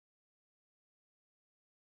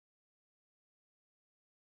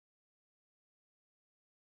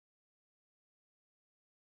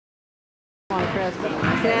On Christmas.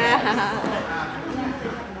 Yeah.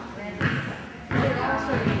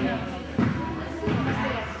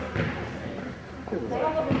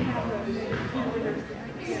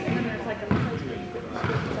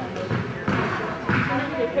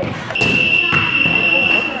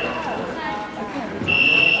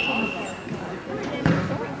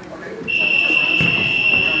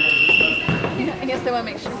 I guess they want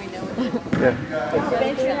to make sure we know it. Yeah.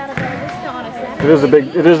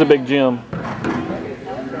 It is a big gym.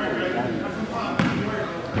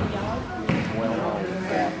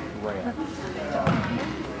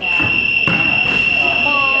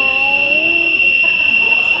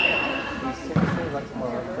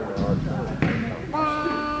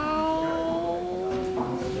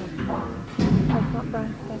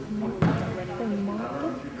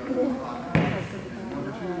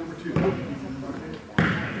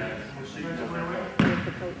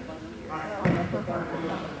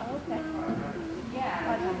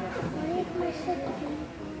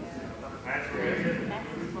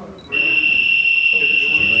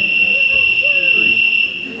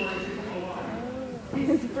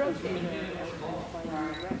 It's broken.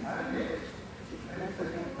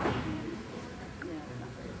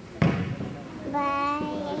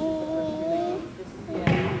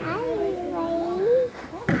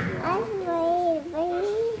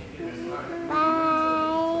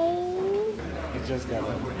 Just got a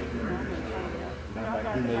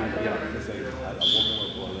he made to say a woman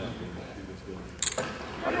for that.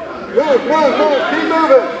 Move, keep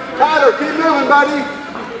moving. Tyler, keep moving, buddy.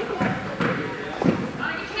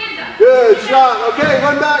 Good shot. Okay,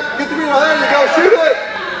 run back. Get the rebound. There you go. Shoot it.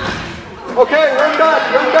 Okay, run back.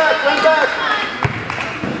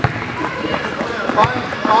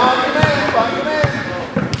 Find your man.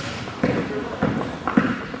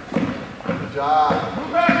 Good job.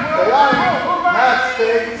 Stay on. Matt,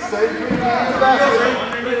 stay between the basket.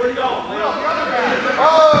 Where you go? Oh,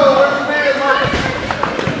 where's the man, Marcus?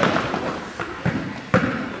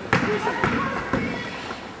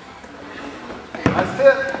 Nice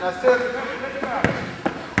tip.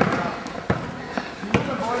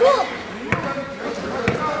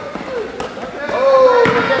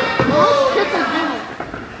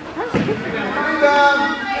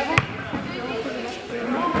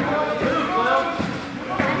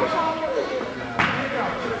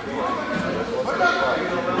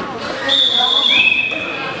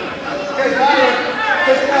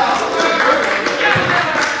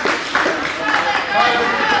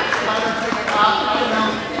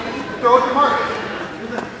 Throw it to Marcus.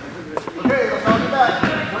 Okay, let's knock it back.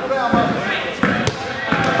 Come down, Marcus.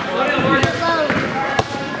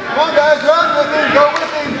 Come on, guys, run with him. Go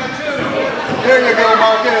with him. There you go,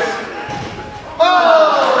 Marcus. Oh!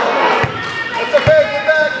 That's okay. Get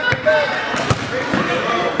back.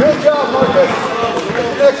 Good job, Marcus.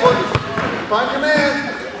 Next one. Find your man.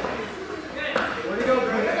 Where do you go?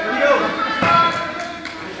 Good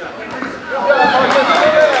job, Marcus.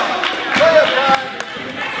 Way up, Ty.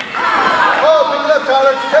 Oh, pick it up,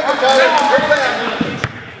 Tyler. Take it, Tyler. Bring it back.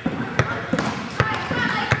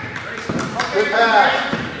 Good pass.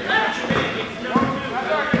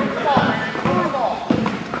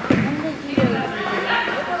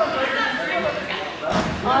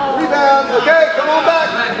 Rebound. Okay, come on back.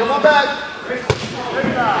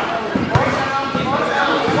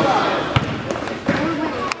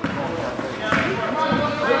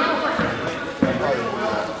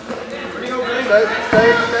 Stay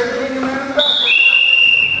between your man and the basket.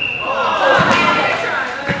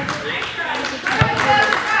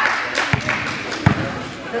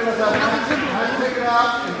 Okay, let's take it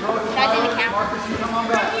out and throw it to Tyler. Marcus, you come on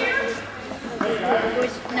back.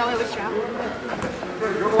 No, it was travel.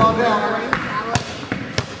 Dribble on down.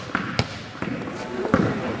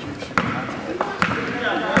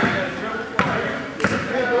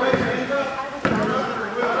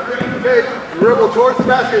 Okay, dribble towards the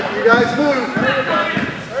basket. You guys move.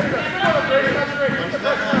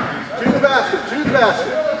 To the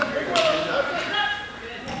basket.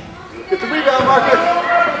 Get the rebound, Marcus.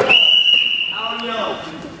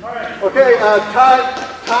 Okay,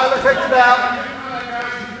 Tyler takes it out.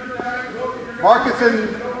 Marcus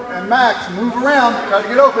and Max move around. Try to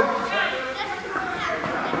get open.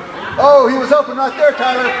 Oh, he was open right there,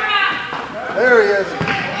 Tyler. There he is.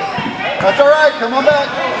 That's all right. Come on back.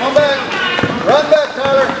 Run back,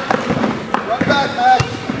 Tyler. Run back, Max.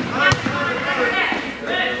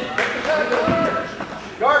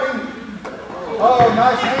 Guard him. Oh,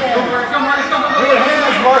 nice hand. Good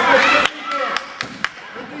hands, Marcus.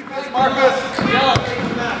 Good defense, Marcus.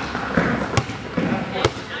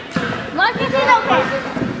 Marcus is okay.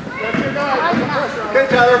 Okay,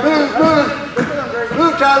 Tyler, move.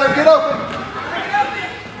 Tyler, get open.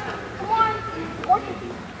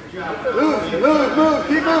 Move, move, move,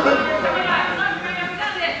 keep moving.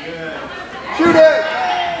 Shoot it.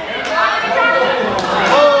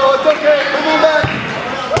 Oh, it's okay, come on back.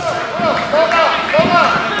 Come on.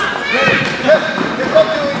 Yes, get up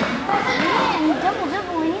to him.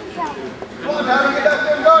 Come on, Tyler, get back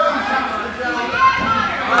there and guard him.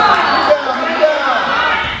 Move down.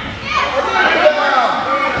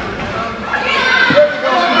 There we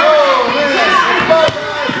go. Oh, man.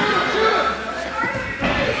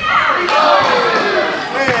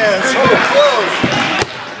 Man, so close.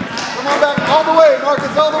 Come on back all the way,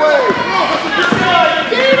 Marcus, all the way.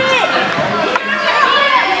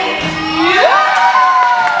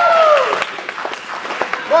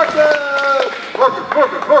 Marcus! Worker.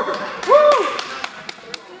 Woo!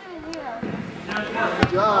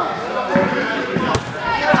 Good job.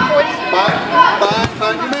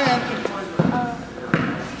 Find your man.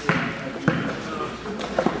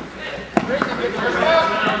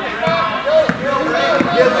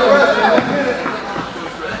 Get the rest in 1 minute.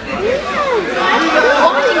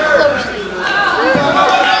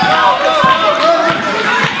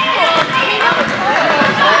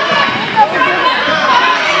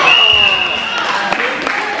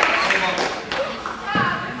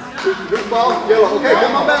 Good ball, yellow. Okay,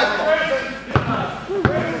 come on back.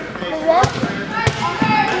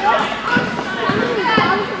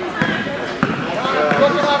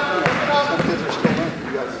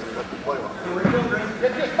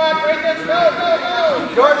 Get your spot right there. Go.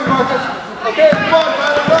 Jordan, Marcus. Okay, come on,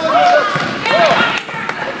 Tyler. Run with us. Go.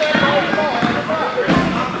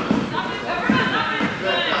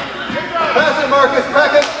 Pass it, Marcus.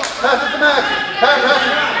 Pass it to Max. Pass it.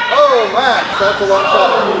 Oh, Max. That's a long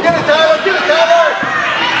shot. Get it, Tyler. Get it, Tyler.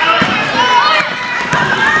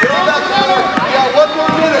 Get on back, Tyler. You got 1 more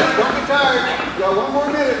minute. Don't be tired. You got 1 more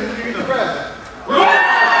minute and you can press.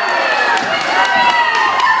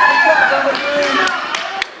 Number 3.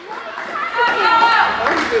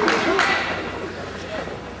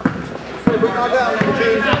 Bring on down, number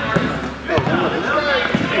 2.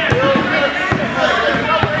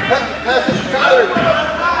 Pass it to Tyler.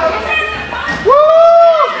 Woo!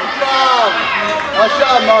 Good job. Nice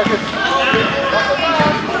job, Marcus.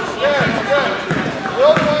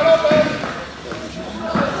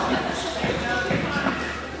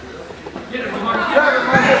 Grab it,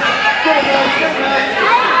 Marcus. Get it, Max.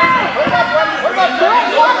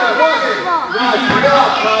 Nice job,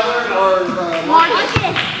 Tyler. Marcus.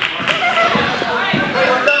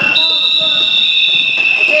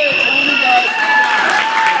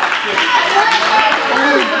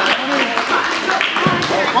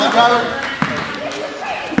 Come on, Tyler.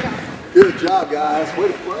 Good job, guys. Way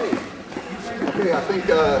to play. Okay, I think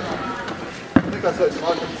I said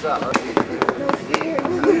Marcus is out. Right?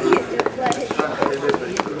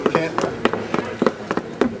 Can't.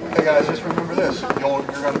 Okay, guys, just remember this. You're going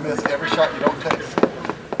to miss every shot you don't take.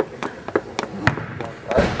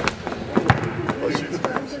 All right?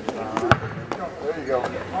 There you go.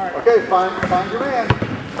 Okay, find your man.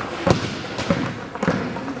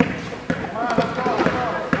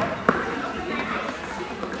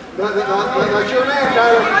 That's your man,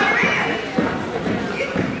 Tyler.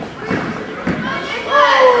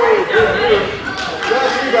 Oh, good.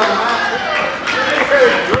 Yes, you got him, Matt. Okay,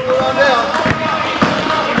 dribble on down.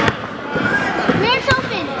 Man's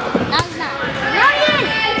open. No, it's not. Ryan!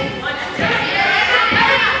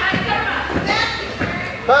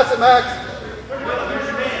 Pass it, Max.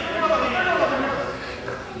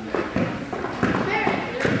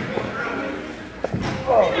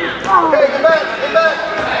 Okay, get back.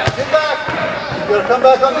 You gotta come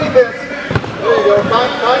back on defense. There you go.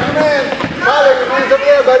 Find your man. Tyler, your man's over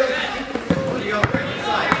there, buddy.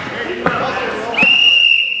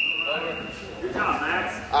 Good job, Max.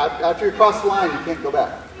 After you cross the line, you can't go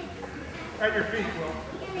back. At your feet, Will.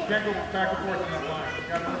 You can't go back and forth on that line. You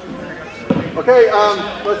got to Okay,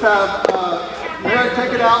 let's have Mary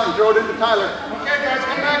take it out and throw it into Tyler. Okay, guys,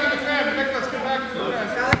 come back to the fan. Nicholas, come back to the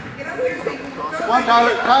fan. Come on,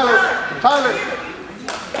 Tyler.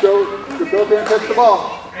 Go up there and touch the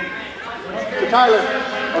ball. To Tyler.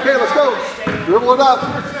 Okay, let's go. Dribble it up.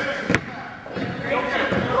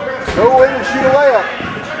 Go in and shoot a layup.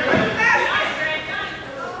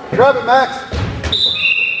 Grab it, Max.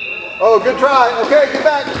 Oh, good try. Okay, get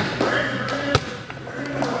back.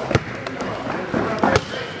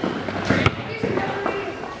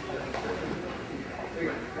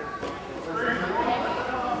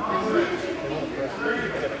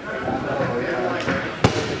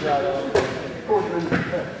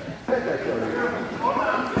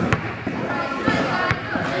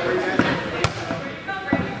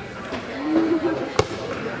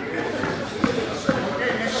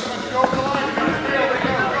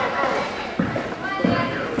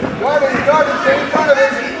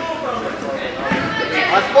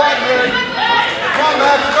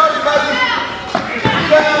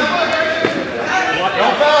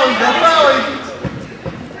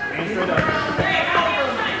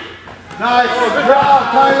 Nice. Good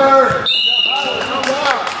job, Tyler. Good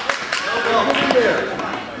job. Get in there.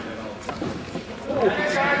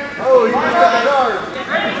 Oh, you got the guard.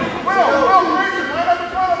 Will, line up in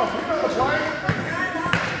front of him.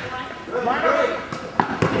 Line up.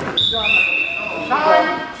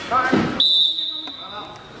 Time.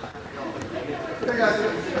 Hey guys,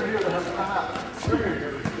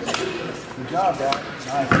 good job, Dad.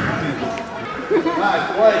 Nice. Nice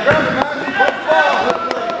play. Grab it, man. Put the ball.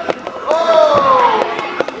 Oh!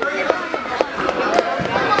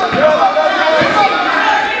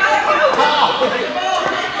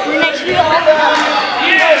 The next year,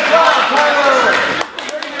 Good job, Tyler.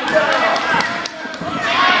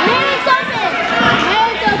 Mary's open.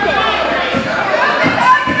 Mary's open.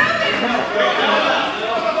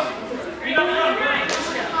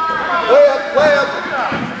 Way up, way up.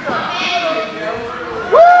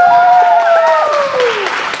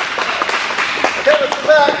 Okay, let's go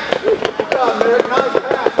back. Good job, Nick. Nice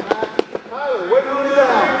pass, Max. Tyler, way to run it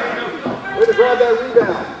down. Way to grab that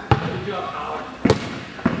rebound.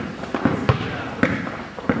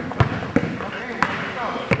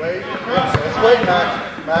 Wait. Let's wait, Max.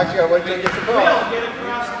 Max, you gotta wait till you get the ball.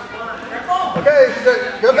 Okay,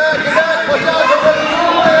 go back, go back. Watch out, go ready to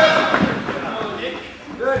win.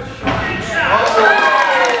 Good shot.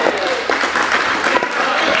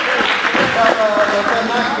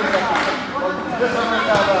 This one let's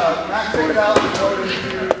have Max take it out and go to Nick.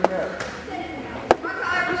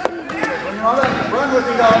 When you're on that, run with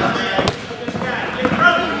me, dog.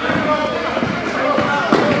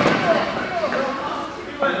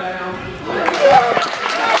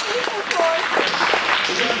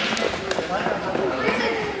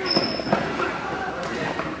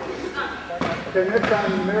 Okay, next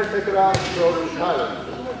time, Mary, take it out and throw it to Tyler.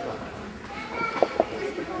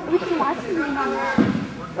 We can watch the game on that.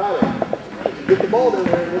 Tyler, get the ball down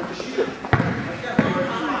there and look to shoot it.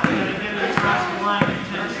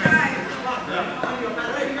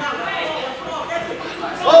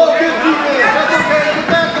 Oh, good defense. That's okay. Get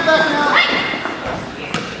back now.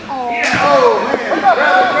 Oh, man.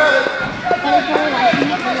 Grab it.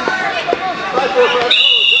 Right there, Fred.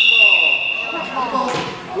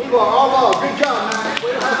 Blue ball, all ball. Good job, man.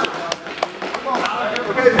 Way to hustle.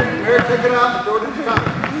 Okay, Mary, take it out and throw it to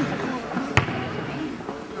Tyler.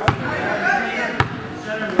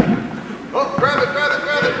 Oh, grab it.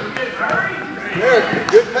 There,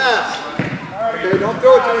 good pass. Okay, don't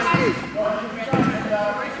throw it to his feet.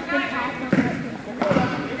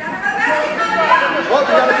 Oh, you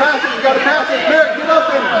gotta pass it. Here, get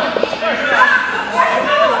open.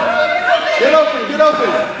 Get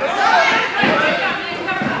open.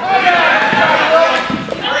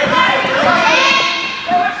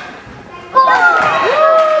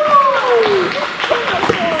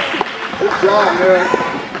 Good job, Eric.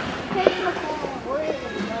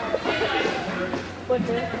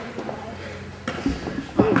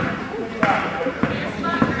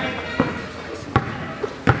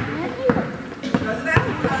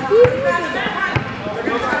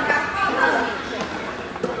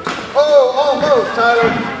 Oh, almost, Tyler.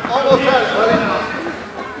 Almost had it, buddy.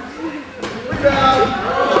 Rebound.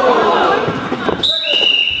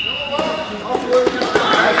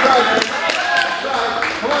 That's right, man.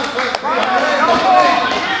 Come on,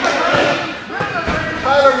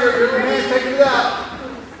 Tyler, your man's taking it out.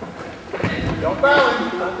 Don't foul him.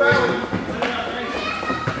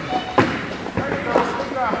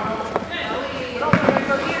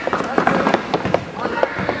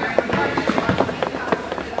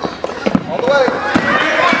 All the way.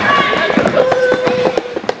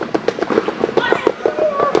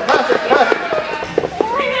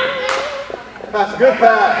 Pass it. Good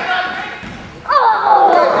pass.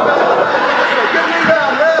 Good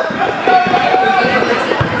rebound, man.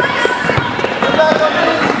 Get back on the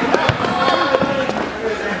knee.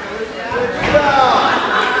 Rebound.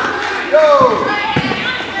 Go.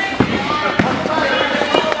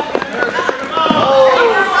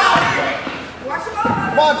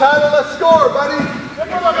 Come on, Tyler, let's score, buddy.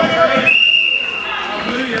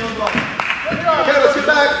 Okay, let's get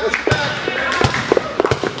back.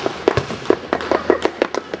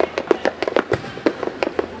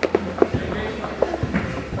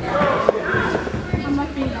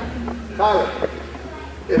 Tyler,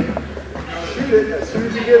 shoot it as soon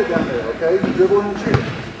as you get it down there, okay? You dribble and shoot it.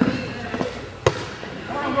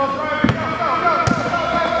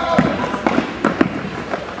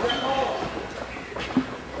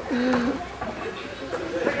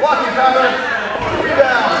 Blocking, Tyler.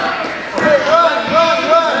 Rebound. Okay, run.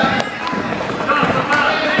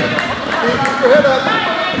 Keep your head up.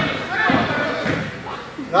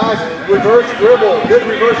 Nice reverse dribble. Good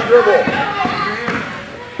reverse dribble.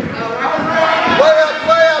 Play up,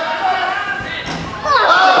 play up. Oh!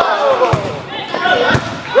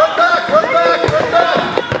 Run back, run back, run back.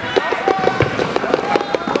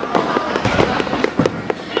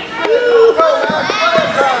 Go, Max. Play up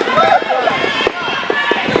time, play up time.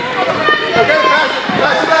 Okay, pass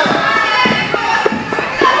it back.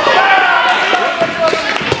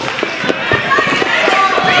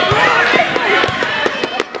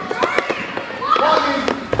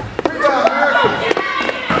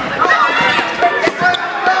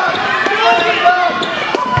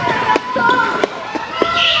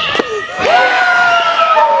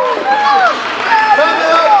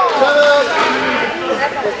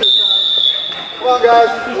 Come on, guys.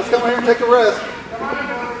 Let's come in here and take a rest.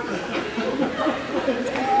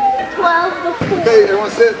 12 to 4. Okay, everyone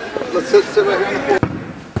sit. Let's sit right here on the floor.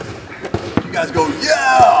 You guys go,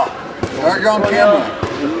 yeah! All right, you're on camera.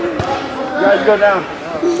 You guys go down.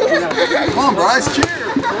 Come on, Bryce, cheer!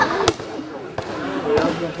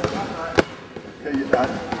 Okay,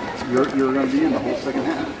 you're going to be in the whole second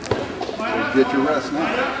half. So get your rest now.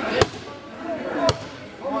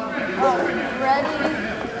 Ready?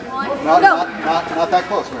 One, Not that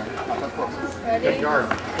close, man. Not that close. ready? Guard.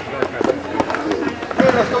 Okay,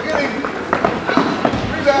 let's go get him.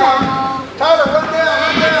 Rebound. Tyler, run down,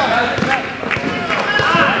 run down.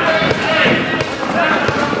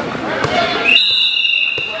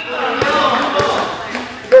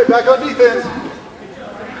 Okay, back on defense.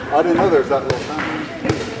 I didn't know there was that little time.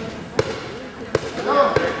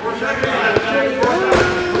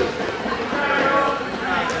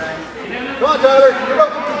 Come on, Tyler. Here we go.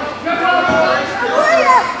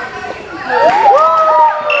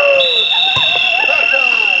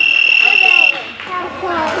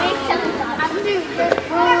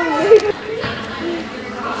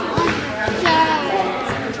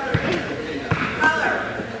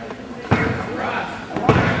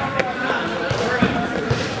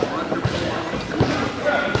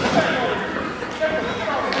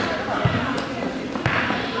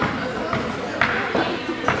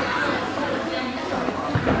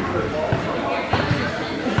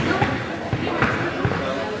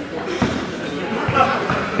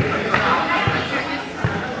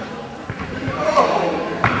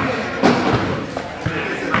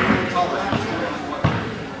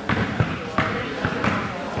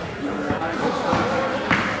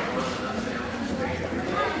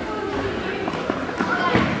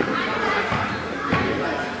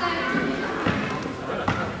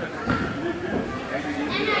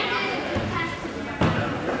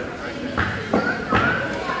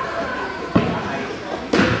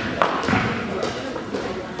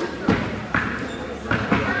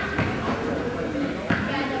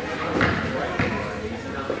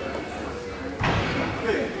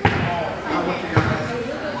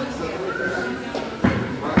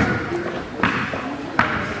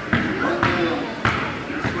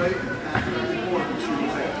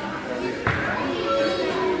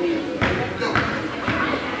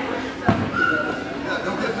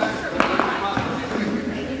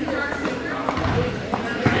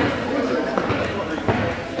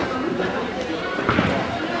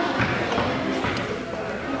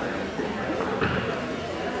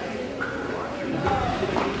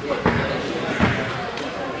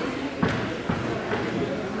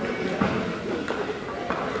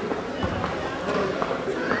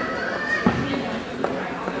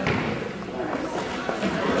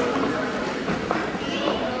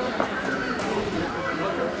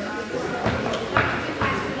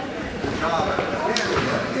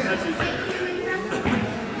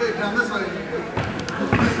 Down this way.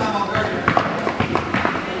 This time I'll guard you.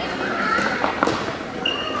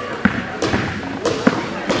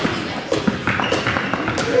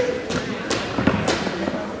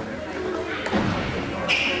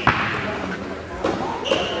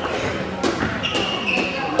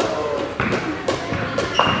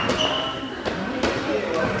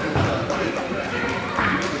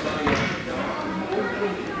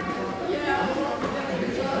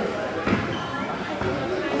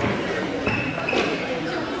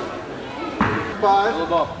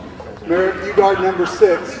 Merritt, you guard number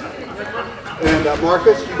 6. And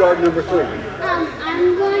Marcus, you guard number 3. I'm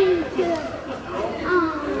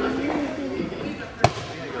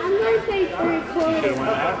going to say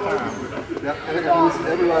 3/4. Yep,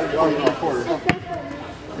 everybody on 3/4.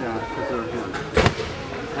 Yeah, because they're here.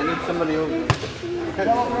 I need somebody over. Okay.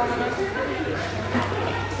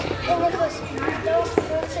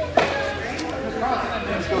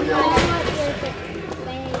 Let's go, y'all.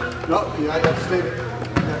 No, you have to stay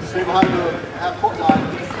behind the half-court line.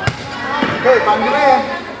 Okay, find your man.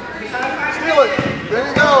 Steal it. There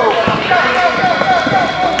you go.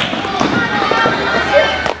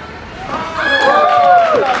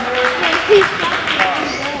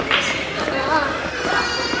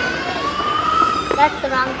 That's the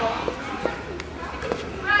wrong goal.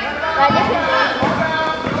 But this is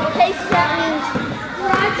okay, so that means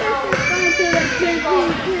Rochester is going to the big goal.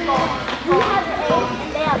 We have 8 and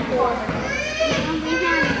they have 4.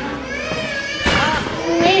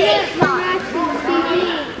 We made it soft. We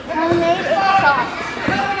made it soft.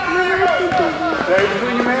 Stay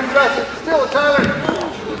between your man and dress it. Steal it, Tyler.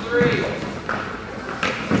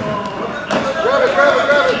 Grab it, grab it,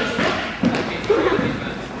 grab it.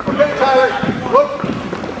 Okay, Tyler. Look.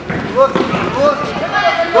 Look, look.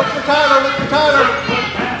 Look for Tyler, look for Tyler.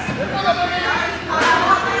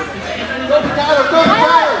 Go for Tyler, go for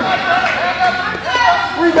Tyler.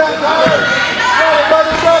 Rebound, Tyler. Grab it,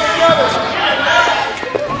 brother, grab it, grab it.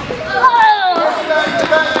 Get back, get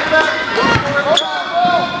back, get back.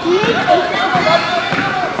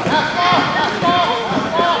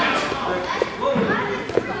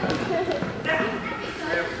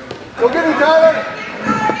 Go get him, Tyler.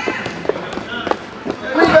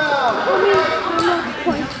 Rebound.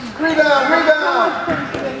 Rebound, rebound.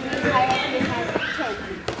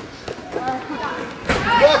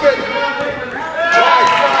 Block it.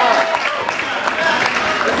 Nice job.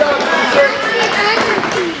 Good job, Spencer.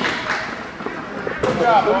 Good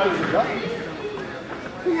job, boys.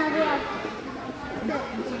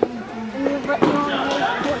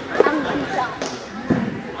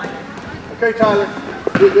 Okay, Tyler.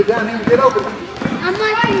 Get down here and get open. I'm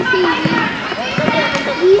watching TV.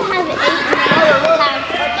 We have 8 Tyler, look.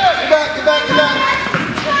 Get back, get back, get back.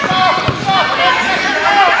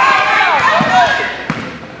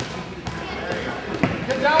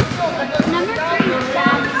 Number 3 is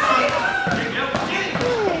bad.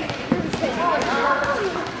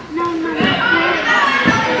 No,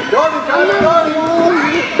 Guard him, Tyler, guard him.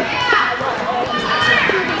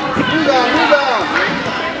 Rebound, rebound.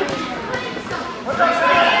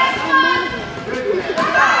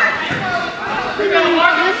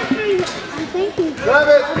 Grab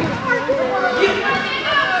it.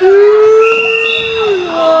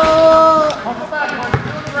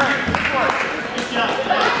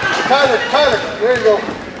 Tyler, Tyler, there you go.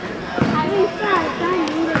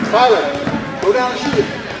 Tyler, go down and shoot it.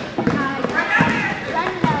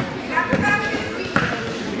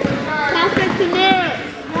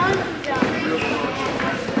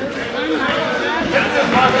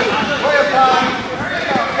 Way up time.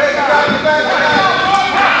 Okay, get back, get back, get back.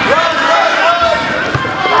 Run, run, run.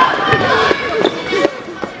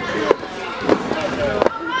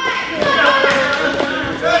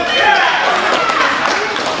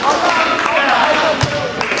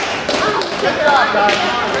 Good job, guys.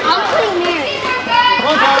 I'll play Mary. Come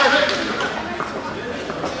on, Tyler.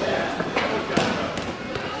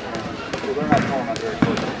 Well, they're not calling out very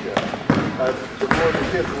close yet. The more the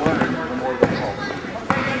kids learn, the more they call.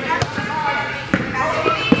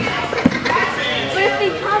 But if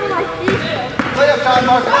they come like this, Play up time,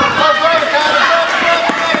 Marcus. Go, grab it, Tyler. Grab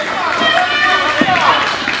it, grab it, grab it.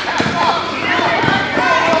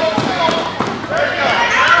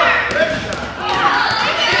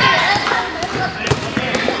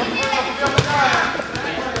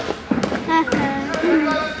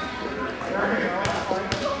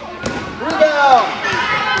 Rebound.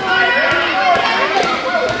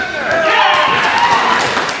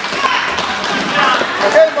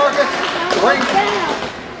 Okay, Marcus. Bring.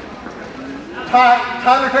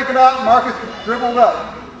 Tyler, take it out. Marcus dribbled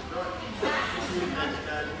up.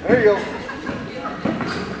 There you go.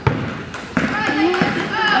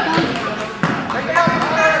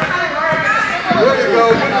 There you go.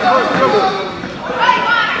 Get the first dribble.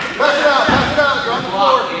 Pass it out. Pass it out. You're on the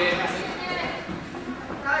floor.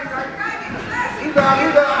 Rebound,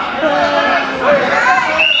 rebound.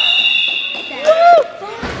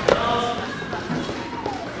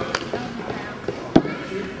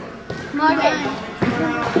 Morgan.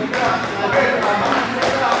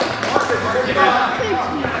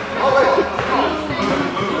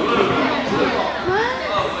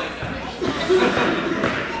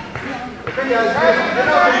 Okay, guys, get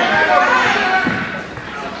up.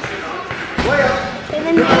 Way up.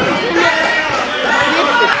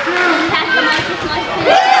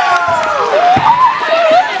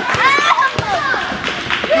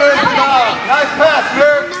 Good job. Nice pass,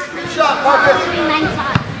 Eric. Good shot, Marcus.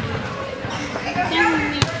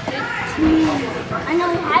 I know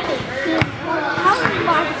we have it. How many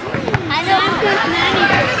bars? I know I'm good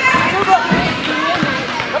manager.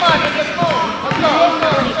 Come on, let's go. Let's go. Let's go.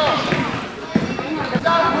 Let's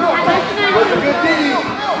go.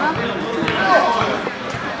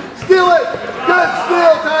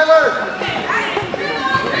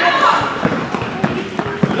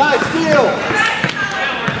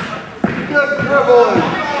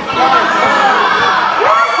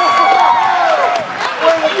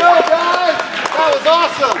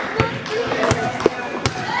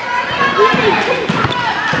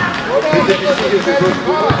 Stay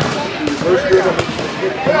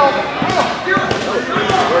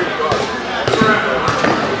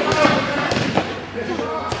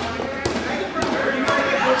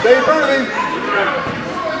in front of him.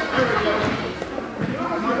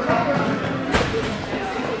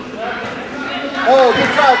 Oh,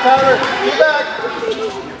 good try, Tyler. Get back.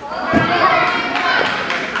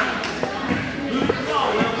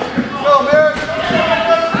 Go, Merrick.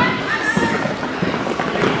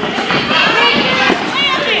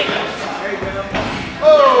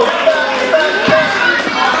 Oh, back.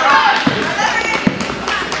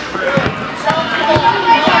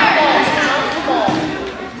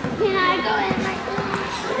 Can I go in like this?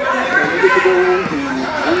 You get to go in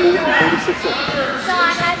 1 minute and 36 seconds. So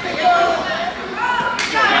I have to go.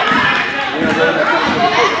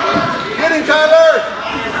 Get him, Tyler.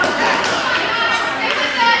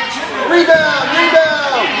 Rebound.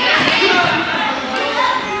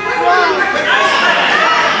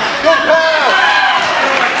 Good pass.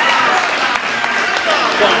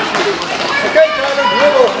 Okay, Tyler,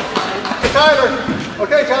 dribble. Tyler.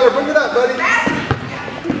 Okay, Tyler, bring it up, buddy.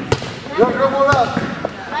 Dribble it up.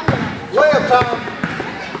 Layup time.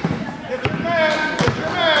 Get your man.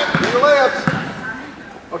 Do your layups.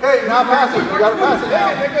 Okay, now pass it. You gotta pass it now.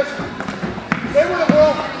 Stay with it,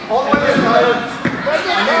 Will. All the way in, Tyler.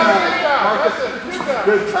 Marcus.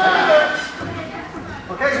 Good pass.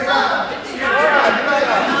 Okay, get back.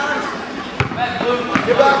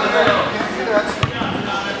 Get back.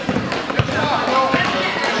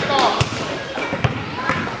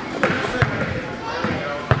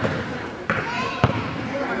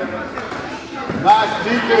 Nice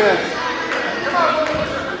defense.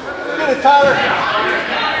 Get it, Tyler.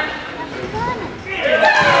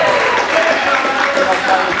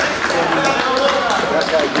 That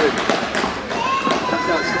guy good. He's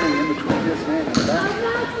not sitting in between his man and the back.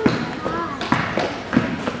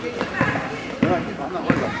 I'm not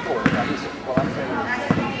worried about score. I'm just, well, I'm saying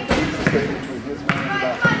he's sitting between his man and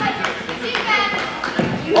the back.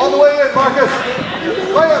 All the way in, Marcus.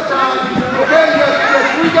 Layup time. Okay, you got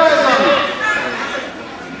 3 guys on it.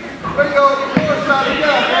 There you go. Four shot again,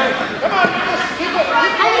 okay? Come on, keep it.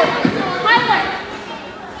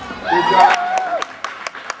 Good job.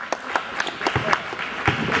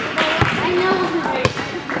 I know who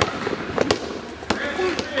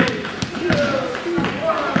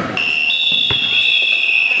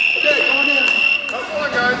Okay, going in. Come on,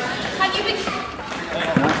 guys.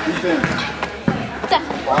 Nice defense.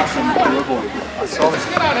 Awesome dribble. I saw this.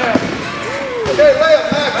 Get out here. Okay, layup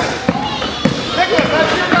next. Nicholas,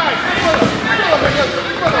 that's your guy. Nicholas.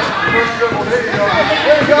 First dribble, there you go.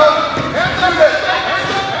 There you go. Hands up it.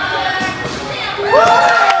 Woo!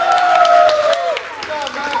 Good job,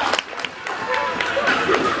 Max.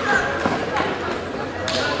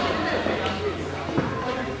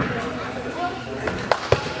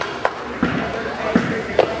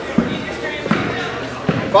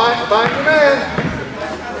 Find your man.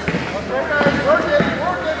 Work it.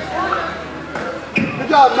 Good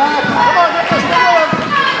job, Max. Come on, Nicholas.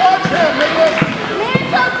 Watch him, Nicholas.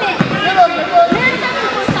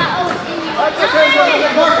 That's okay,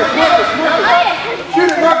 Marcus.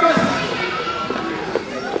 Shoot it, Marcus.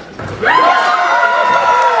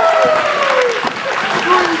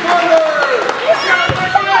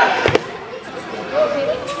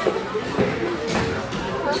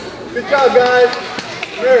 Good job, guys.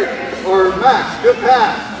 Eric, or Max, good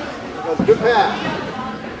pass. That's a good pass.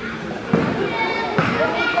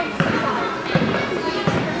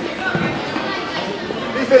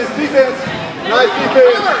 Defense. Nice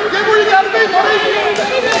defense. Get where you gotta be, buddy.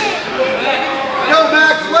 Go,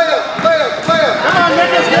 Max. Layup. Come on,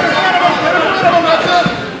 Nicholas. Get in front of him. That's it.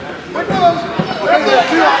 Quick with him.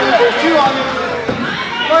 There's 2 on you.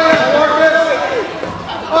 Layup, Marcus.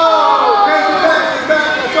 Oh, okay, get back.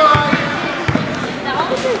 That's all right.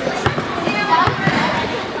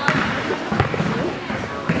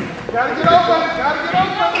 Gotta get open.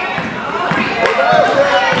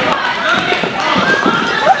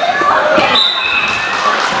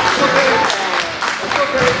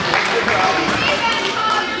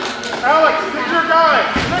 Alex, get your guy.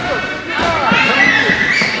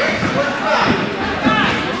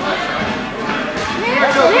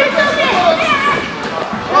 Nicholas, get your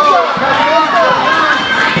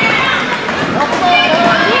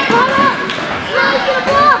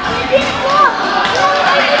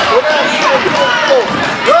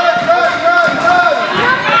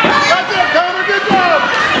That's it, Connor. Good job.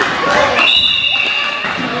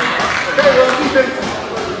 Okay, we're on defense.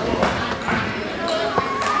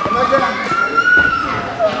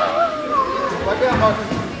 Back down, Marcus.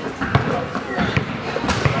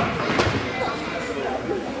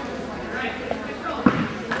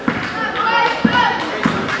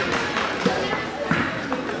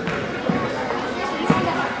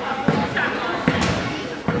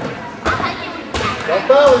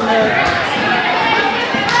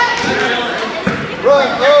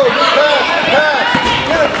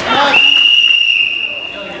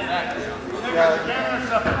 Okay,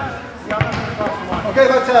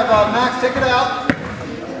 let's have Max take it out.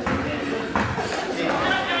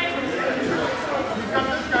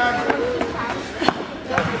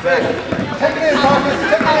 Take it in, Marcus.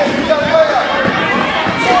 Take it in. You got a layup.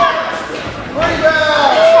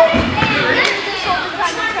 Rebound.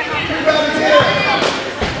 Rebound again.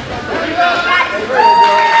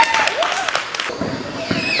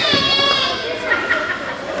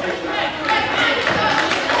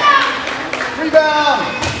 Rebound.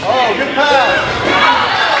 Oh, good pass.